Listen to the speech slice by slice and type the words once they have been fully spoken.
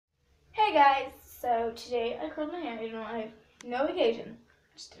Hey guys, so today I curled my hair. I have no occasion.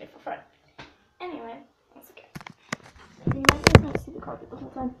 Just did it for fun. Anyway, that's okay. You might not see the carpet the whole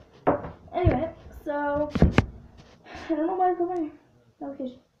time. Anyway, so I don't know why I curled my hair. No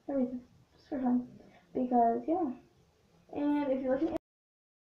occasion, no reason. Just for fun. Because yeah. And if you're looking at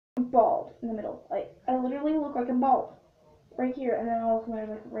I'm bald in the middle. Like I literally look like I'm bald. Right here, and then all of a sudden there's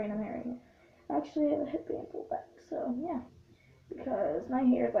like random hair in here. Actually I have a headband pulled back, so yeah. Because my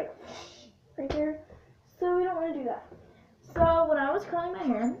hair is like right there, so we don't want to do that. So when I was curling my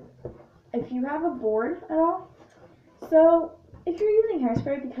hair, if you have a board at all, so if you're using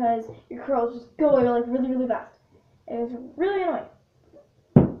hairspray because your curls just go away like really fast, it's really annoying.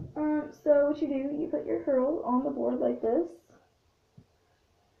 So what you do, you put your curls on the board like this,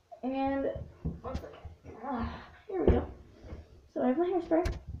 and one second, here we go. So I have my hairspray,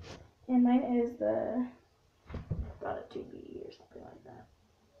 and mine is the got a 2B or something like that.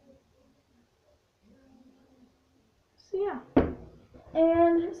 So yeah,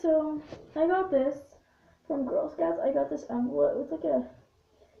 and so I got this from Girl Scouts. I got this envelope with like a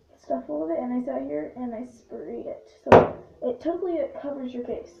stuff full of it, and I sat here and I sprayed it. So it totally covers your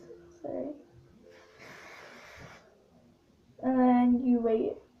face. Sorry. And then you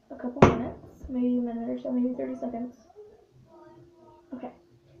wait a couple minutes, maybe a minute or so, maybe 30 seconds. Okay.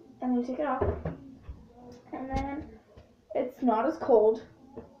 And then you take it off. And then it's not as cold.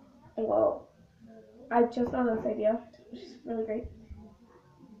 Whoa. I just thought of this idea, which is really great.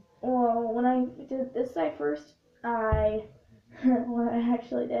 Well, when I did this side first, what I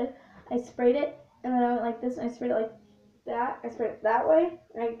actually did, I sprayed it, and then I went like this, and I sprayed it like that. I sprayed it that way,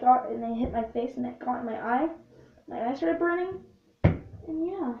 and I hit my face, and it got in my eye. My eye started burning, and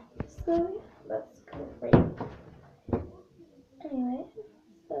yeah, so that's great. Anyway,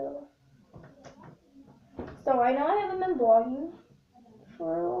 so I know I haven't been vlogging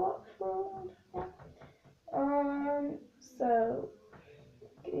for a long time. So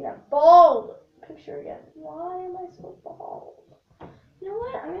getting that bald picture again. Why am I so bald? You know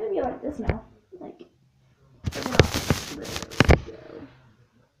what? I'm gonna be like this now. Like, there we go.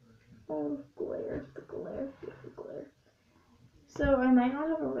 Oh, glare. So, I might not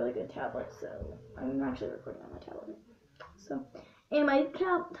have a really good tablet, so I'm actually recording on my tablet. So, and my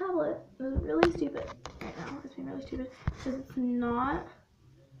tablet is really stupid right now. It's being really stupid because it's not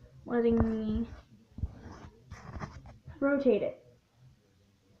letting me rotate it.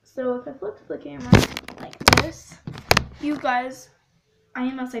 So, if I flip the camera like this, you guys, I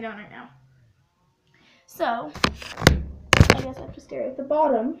am upside down right now. So, I guess I have to stare at the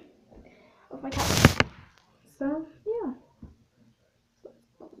bottom of my tablet. So, yeah.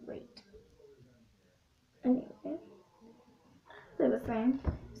 Great. Anyway, as I was saying,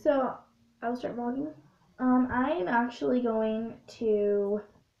 so I'll start vlogging. I am actually going to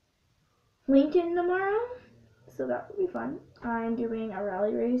Lincoln tomorrow, so that will be fun. I'm doing a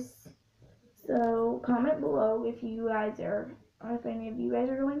rally race, so comment below if you guys are, or if any of you guys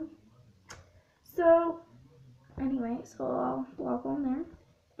are going. So, anyway, so I'll vlog on there,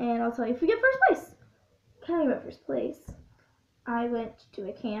 and I'll tell you if we get first place. Can I get first place? I went to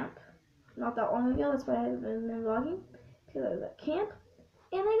a camp not that long ago, that's why I haven't been vlogging, because I was at camp,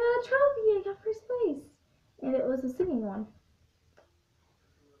 and I got a trophy. I got first place, and it was a singing one.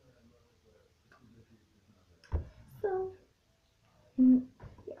 So,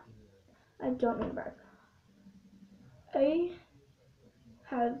 yeah, I don't mean to brag.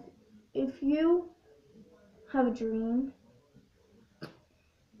 If you have a dream,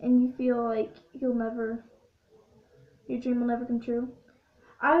 and you feel like your dream will never come true,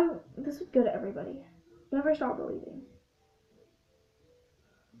 this would go to everybody. Never stop believing.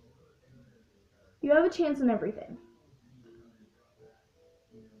 You have a chance in everything.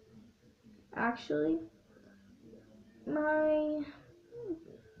 Actually, my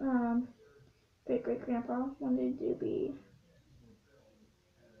great-great-grandpa wanted to be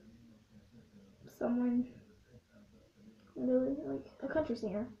someone really, like a country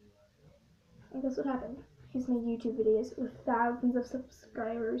singer. And guess what happened? He's made YouTube videos with thousands of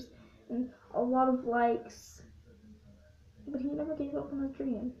subscribers and a lot of likes. But he never gave up on his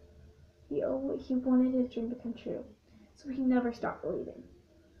dream. He wanted his dream to come true. So he never stopped believing.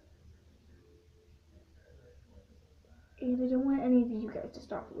 And I don't want any of you guys to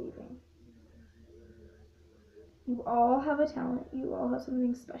stop believing. You all have a talent. You all have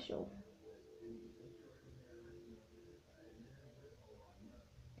something special.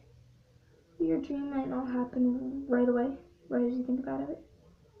 Your dream might not happen right away, right as you think about it.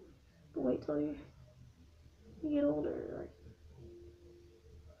 But wait till you get older, like,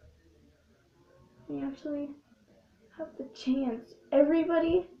 you actually have the chance.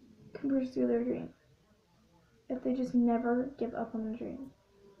 Everybody can pursue their dream. If they just never give up on the dream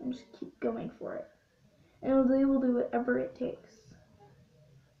and just keep going for it. And they will do whatever it takes.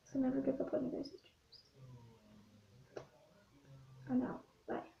 So never give up on your guys' dreams. I'm out.